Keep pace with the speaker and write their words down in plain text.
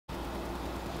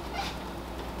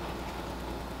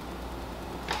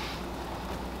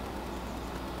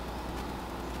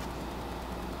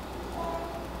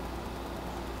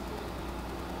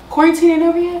Quarantine ain't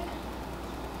over yet?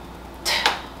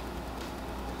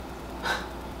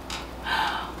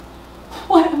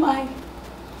 What am I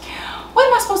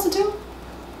supposed to do?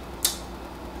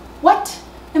 What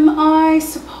am I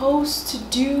supposed to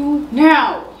do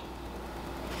now?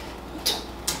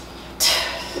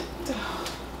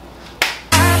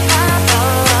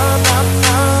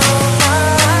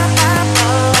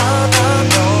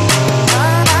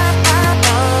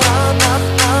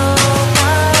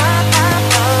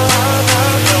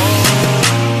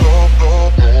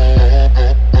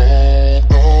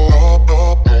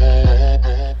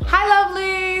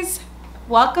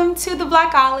 Welcome to the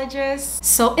Blackologist.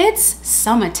 So it's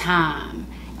summertime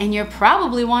and you're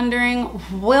probably wondering,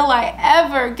 will I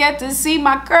ever get to see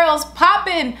my curls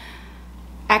popping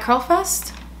at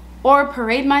Curlfest or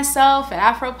parade myself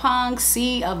at Afropunk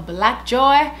Sea of Black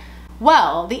Joy?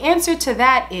 Well, the answer to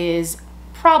that is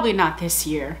probably not this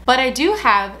year, but I do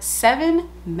have 7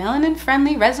 melanin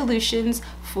friendly resolutions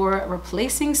for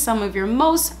replacing some of your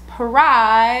most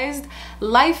prized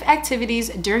life activities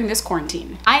during this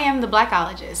quarantine. I am the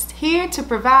Blackologist, here to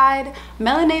provide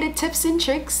melanated tips and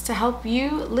tricks to help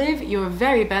you live your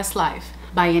very best life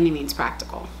by any means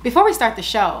practical. Before we start the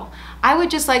show, I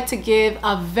would just like to give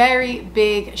a very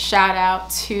big shout out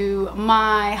to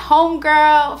my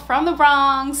homegirl from the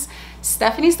Bronx,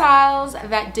 Stephanie Styles,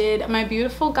 that did my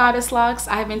beautiful goddess locks.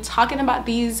 I've been talking about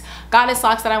these goddess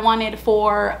locks that I wanted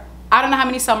for I don't know how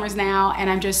many summers now, and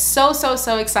I'm just so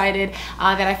excited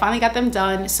that I finally got them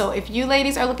done. So if you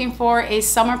ladies are looking for a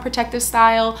summer protective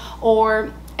style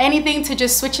or anything to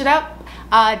just switch it up,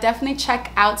 definitely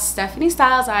check out Stephanie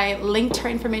Styles. I linked her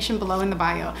information below in the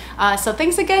bio. So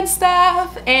thanks again,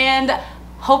 Steph, and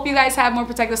hope you guys have more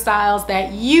protective styles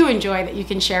that you enjoy that you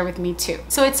can share with me too.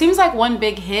 So it seems like one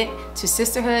big hit to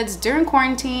sisterhoods during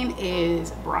quarantine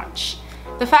is brunch.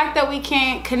 The fact that we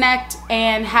can't connect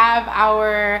and have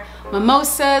our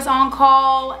mimosas on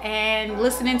call and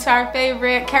listening to our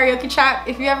favorite karaoke track,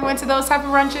 if you ever went to those type of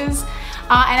brunches.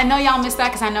 And I know y'all miss that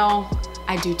because I know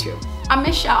I do too. I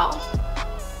miss y'all.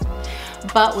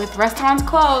 But with restaurants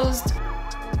closed,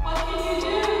 what can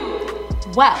you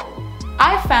do? Well,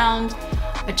 I found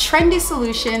a trendy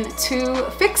solution to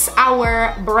fix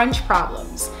our brunch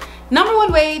problems. Number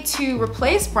one way to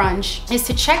replace brunch is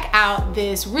to check out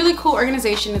this really cool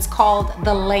organization. It's called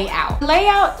The Layout.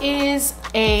 Layout is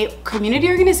a community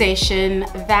organization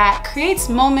that creates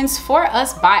moments for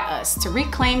us by us to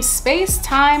reclaim space,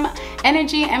 time,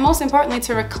 energy, and most importantly,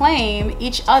 to reclaim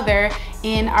each other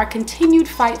in our continued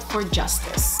fight for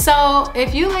justice. So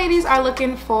if you ladies are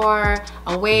looking for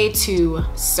a way to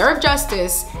serve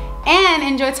justice and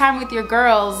enjoy time with your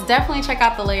girls, definitely check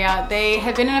out The Layout. They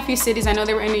have been in a few cities. I know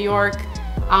they were in New York,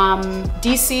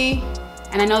 DC,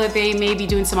 and I know that they may be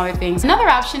doing some other things. Another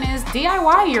option is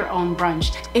DIY your own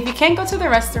brunch. If you can't go to the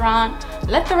restaurant,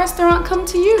 let the restaurant come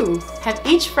to you. Have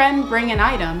each friend bring an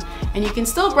item, and you can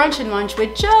still brunch and munch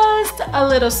with just a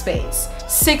little space.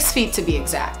 6 feet to be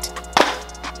exact.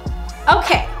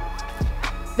 Okay,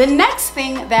 the next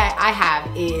thing that I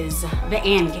have is the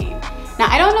and game. Now,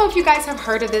 I don't know if you guys have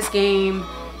heard of this game.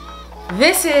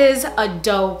 This is a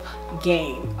dope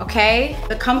game, okay?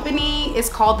 The company is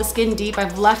called The Skin Deep.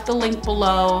 I've left the link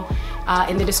below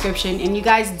in the description, and you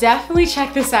guys definitely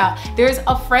check this out. There's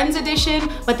a Friends edition,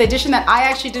 but the edition that I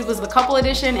actually did was the couple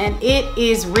edition, and it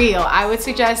is real. I would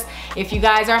suggest if you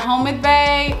guys are home with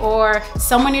bae or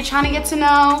someone you're trying to get to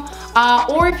know,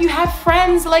 or if you have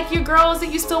friends like your girls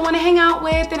that you still want to hang out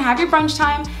with and have your brunch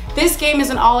time, this game is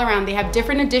an all around. They have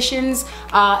different editions,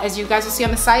 as you guys will see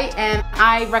on the site, and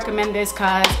I recommend this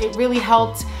because it really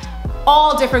helped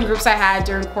all different groups I had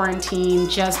during quarantine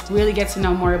just really get to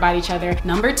know more about each other.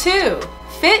 Number 2,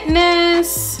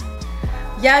 fitness.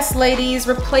 Yes, ladies,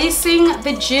 replacing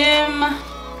the gym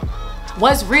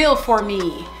was real for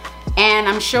me, and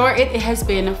I'm sure it has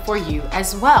been for you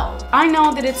as well. I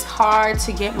know that it's hard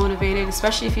to get motivated,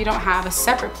 especially if you don't have a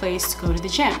separate place to go to the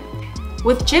gym.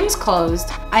 With gyms closed,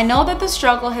 I know that the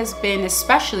struggle has been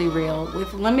especially real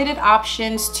with limited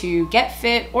options to get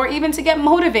fit or even to get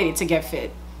motivated to get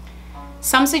fit.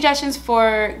 Some suggestions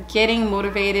for getting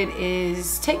motivated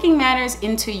is taking matters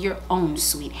into your own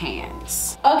sweet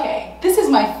hands. Okay, this is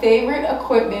my favorite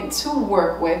equipment to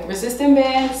work with. Resistant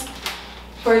bands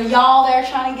for y'all that are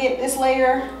trying to get this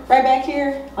layer right back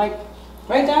here, like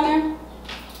right down there.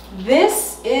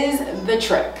 This is the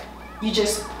trick. You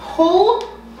just pull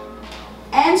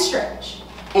and stretch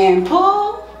and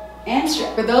pull and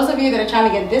stretch. For those of you that are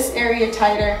trying to get this area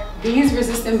tighter, these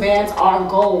resistant bands are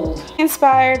gold.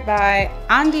 Inspired by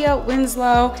Andia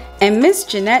Winslow and Miss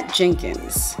Jeanette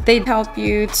Jenkins. They help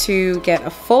you to get a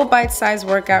full bite-sized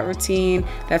workout routine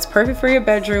that's perfect for your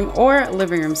bedroom or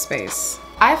living room space.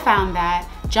 I found that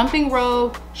jumping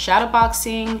rope,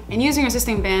 shadowboxing, and using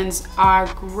resisting bands are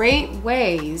great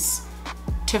ways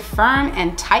to firm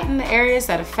and tighten the areas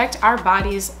that affect our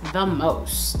bodies the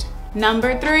most.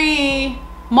 Number 3,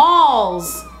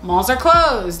 malls. Malls are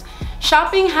closed.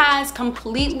 Shopping has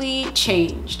completely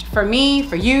changed for me,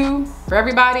 for you, for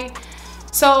everybody.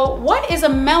 So what is a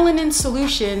melanin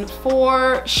solution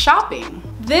for shopping?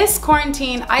 This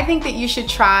quarantine, I think that you should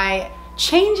try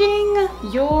changing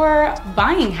your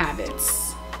buying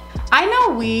habits. I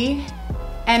know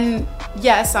and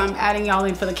yes, I'm adding y'all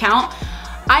in for the count.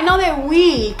 I know that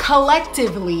we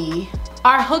collectively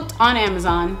are hooked on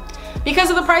Amazon because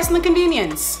of the price and the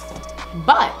convenience.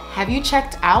 But have you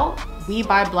checked out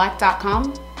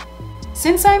WeBuyBlack.com?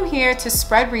 Since I'm here to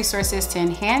spread resources to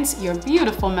enhance your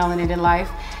beautiful melanated life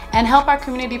and help our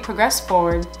community progress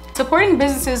forward, supporting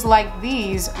businesses like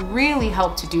these really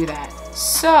help to do that.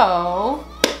 So,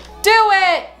 do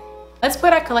it! Let's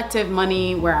put our collective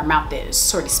money where our mouth is,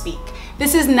 so to speak.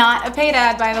 This is not a paid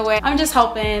ad, by the way. I'm just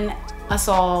helping us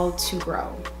all to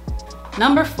grow.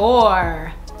 Number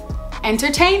 4,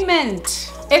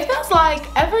 entertainment. It feels like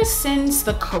ever since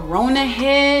the corona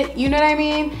hit, you know what I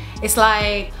mean? It's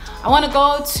like, I wanna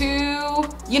go to,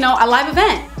 a live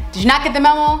event. Did you not get the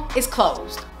memo? It's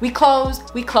closed. We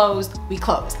closed.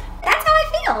 That's how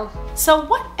I feel. So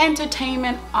what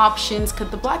entertainment options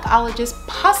could the Blackologist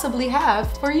possibly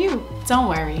have for you? Don't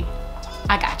worry,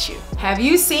 I got you. Have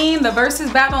you seen the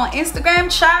versus battle on Instagram,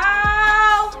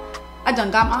 child? I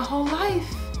done got my whole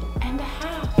life and a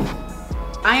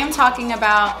half. I am talking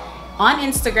about on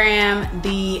Instagram,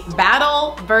 the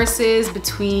battle versus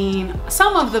between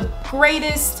some of the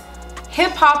greatest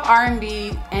hip hop,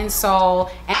 R&B, and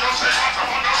soul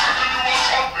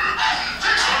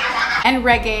and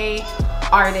reggae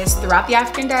artists throughout the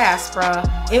African diaspora.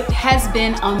 It has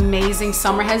been amazing.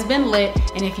 Summer has been lit,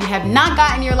 and if you have not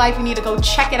gotten your life, you need to go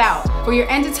check it out. For your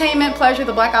entertainment pleasure,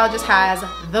 the Blackologist has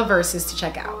the verses to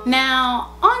check out.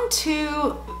 Now, on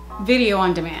to video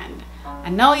on demand. I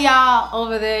know y'all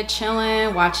over there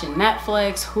chilling, watching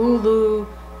Netflix, Hulu,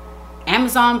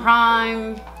 Amazon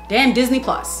Prime, damn Disney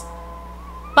Plus.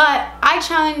 But I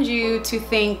challenge you to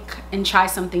think and try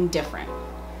something different.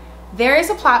 There is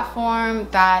a platform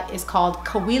that is called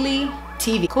Kawili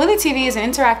TV. Kawili TV is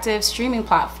an interactive streaming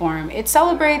platform. It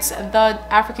celebrates the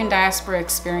African diaspora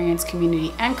experience,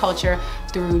 community, and culture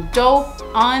through dope,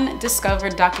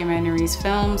 undiscovered documentaries,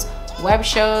 films, web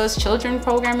shows, children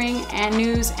programming, and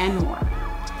news, and more.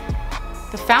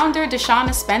 The founder,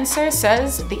 Deshauna Spencer,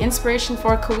 says the inspiration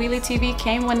for Kawili TV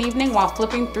came one evening while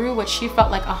flipping through what she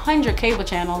felt like 100 cable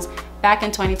channels back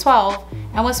in 2012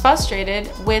 and was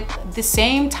frustrated with the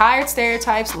same tired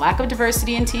stereotypes, lack of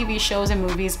diversity in TV shows and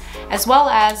movies, as well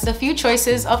as the few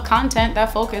choices of content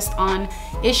that focused on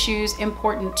issues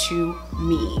important to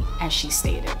me, as she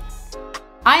stated.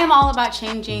 I am all about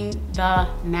changing the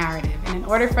narrative, and in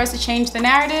order for us to change the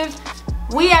narrative,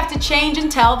 we have to change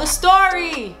and tell the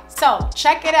story. So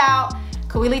check it out,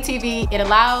 Kawili TV. It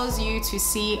allows you to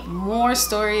see more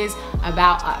stories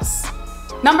about us.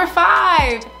 Number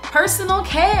 5, personal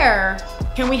care.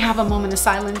 Can we have a moment of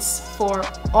silence for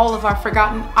all of our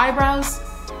forgotten eyebrows,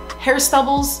 hair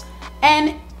stubbles,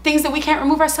 and things that we can't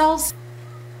remove ourselves?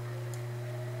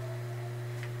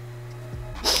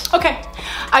 Okay,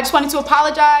 I just wanted to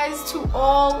apologize to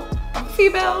all of the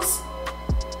females.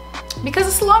 Because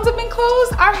the salons have been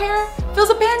closed, our hair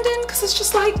feels abandoned because it's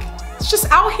just like, it's just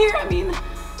out here. I mean,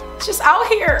 it's just out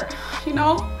here, you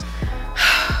know?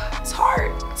 It's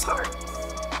hard, it's hard.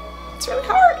 It's really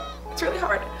hard, it's really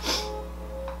hard.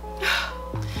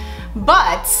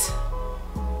 But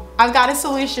I've got a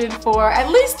solution for at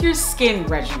least your skin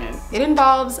regimen. It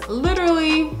involves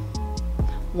literally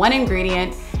one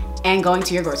ingredient and going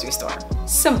to your grocery store.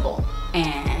 Simple.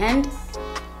 And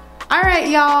all right,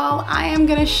 y'all, I am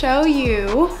gonna show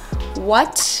you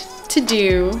what to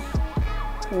do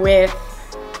with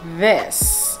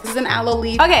this. This is an aloe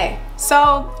leaf. Okay,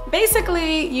 so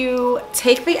basically you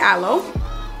take the aloe,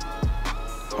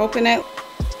 open it.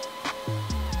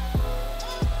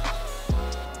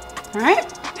 All right,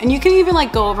 and you can even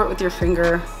like go over it with your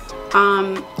finger.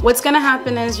 What's gonna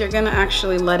happen is you're gonna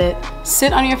actually let it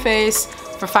sit on your face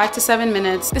for 5 to 7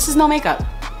 minutes. This is no makeup,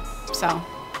 so.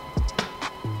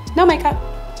 No makeup.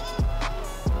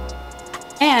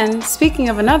 And speaking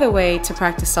of another way to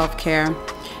practice self-care,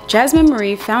 Jasmine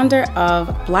Marie, founder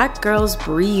of Black Girls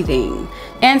Breathing,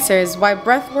 answers why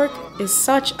breathwork is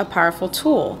such a powerful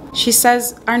tool. She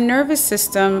says our nervous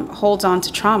system holds on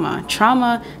to trauma.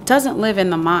 Trauma doesn't live in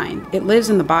the mind, it lives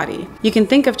in the body. You can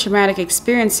think of traumatic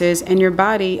experiences and your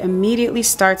body immediately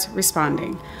starts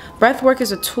responding. Breathwork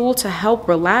is a tool to help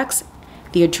relax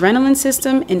the adrenaline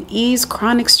system and ease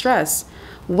chronic stress.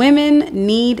 Women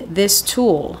need this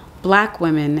tool. Black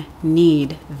women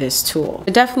need this tool.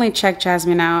 Definitely check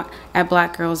Jasmine out at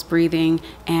Black Girls Breathing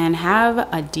and have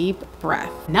a deep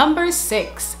breath. Number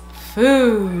 6,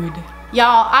 food.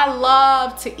 Y'all, I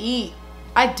love to eat.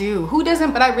 I do. Who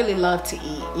doesn't? But I really love to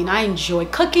eat. You know, I enjoy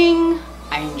cooking.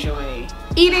 I enjoy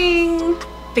eating.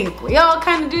 Think we all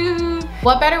kind of do.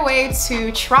 What better way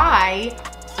to try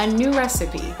a new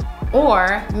recipe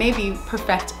or maybe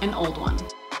perfect an old one?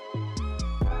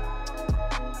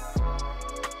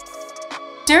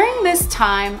 During this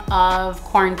time of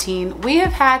quarantine, we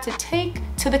have had to take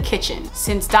to the kitchen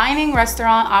since dining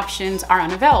restaurant options are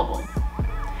unavailable.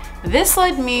 This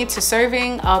led me to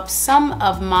serving up some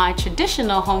of my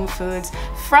traditional home foods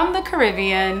from the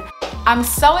Caribbean. I'm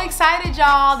so excited,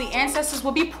 y'all. The ancestors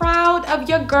will be proud of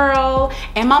your girl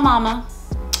and my mama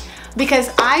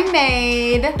because I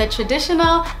made the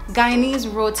traditional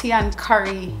Guyanese roti and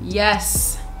curry.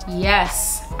 Yes,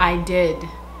 I did.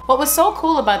 What was so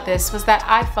cool about this was that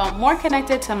I felt more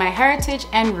connected to my heritage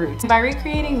and roots. By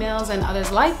recreating meals and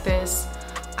others like this,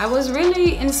 I was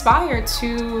really inspired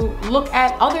to look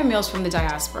at other meals from the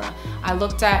diaspora. I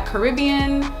looked at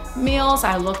Caribbean meals,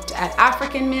 I looked at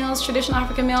African meals, traditional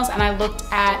African meals, and I looked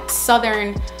at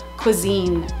Southern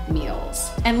cuisine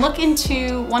meals. And look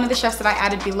into one of the chefs that I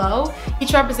added below.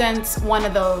 Each represents one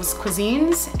of those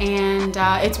cuisines, and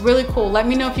it's really cool. Let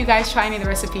me know if you guys try any of the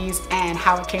recipes and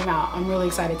how it came out. I'm really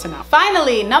excited to know.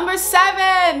 Finally, number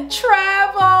 7,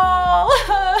 travel.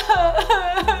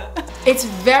 It's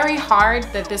very hard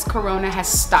that this corona has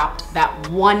stopped that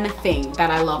one thing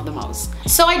that I love the most.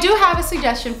 So I do have a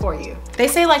suggestion for you. They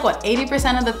say like what,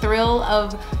 80% of the thrill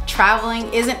of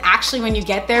traveling isn't actually when you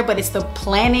get there, but it's the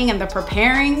planning and the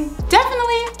preparing.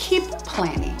 Definitely keep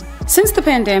planning. Since the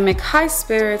pandemic, High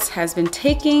Spirits has been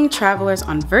taking travelers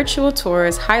on virtual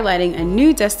tours, highlighting a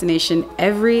new destination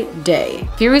every day.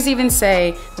 Viewers even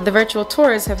say that the virtual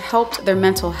tours have helped their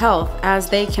mental health as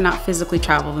they cannot physically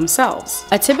travel themselves.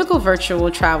 A typical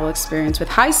virtual travel experience with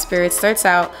High Spirits starts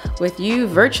out with you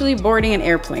virtually boarding an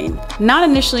airplane, not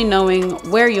initially knowing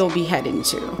where you'll be heading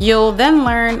to. You'll then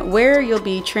learn where you'll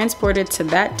be transported to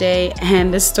that day,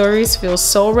 and the stories feel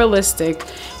so realistic,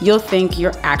 you'll think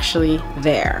you're actually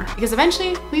there. Because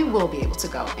eventually we will be able to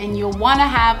go, and you'll want to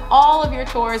have all of your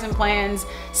tours and plans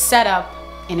set up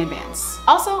in advance.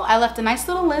 Also, I left a nice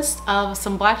little list of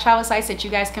some Black travel sites that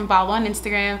you guys can follow on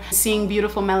Instagram. Seeing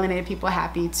beautiful melanated people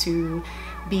happy to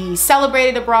be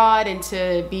celebrated abroad and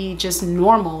to be just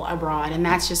normal abroad, and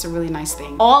that's just a really nice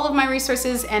thing. All of my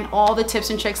resources and all the tips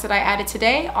and tricks that I added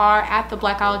today are at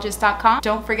theblakologist.com.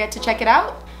 Don't forget to check it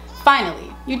out. Finally,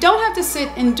 you don't have to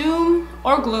sit in doom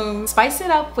or gloom. Spice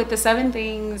it up with the 7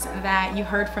 things that you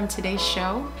heard from today's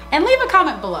show, and leave a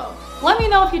comment below. Let me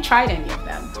know if you tried any of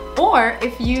them, or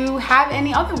if you have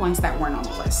any other ones that weren't on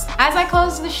the list. As I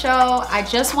close the show, I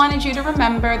just wanted you to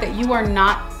remember that you are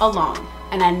not alone,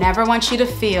 and I never want you to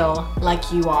feel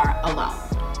like you are alone.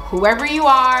 Whoever you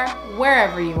are,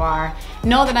 wherever you are,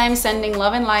 know that I'm sending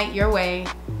love and light your way,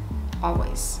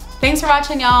 always. Thanks for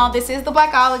watching, y'all. This is the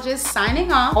Blackologist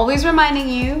signing off. Always reminding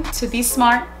you to be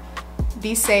smart,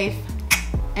 be safe,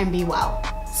 and be well.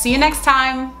 See you next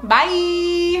time.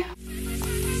 Bye.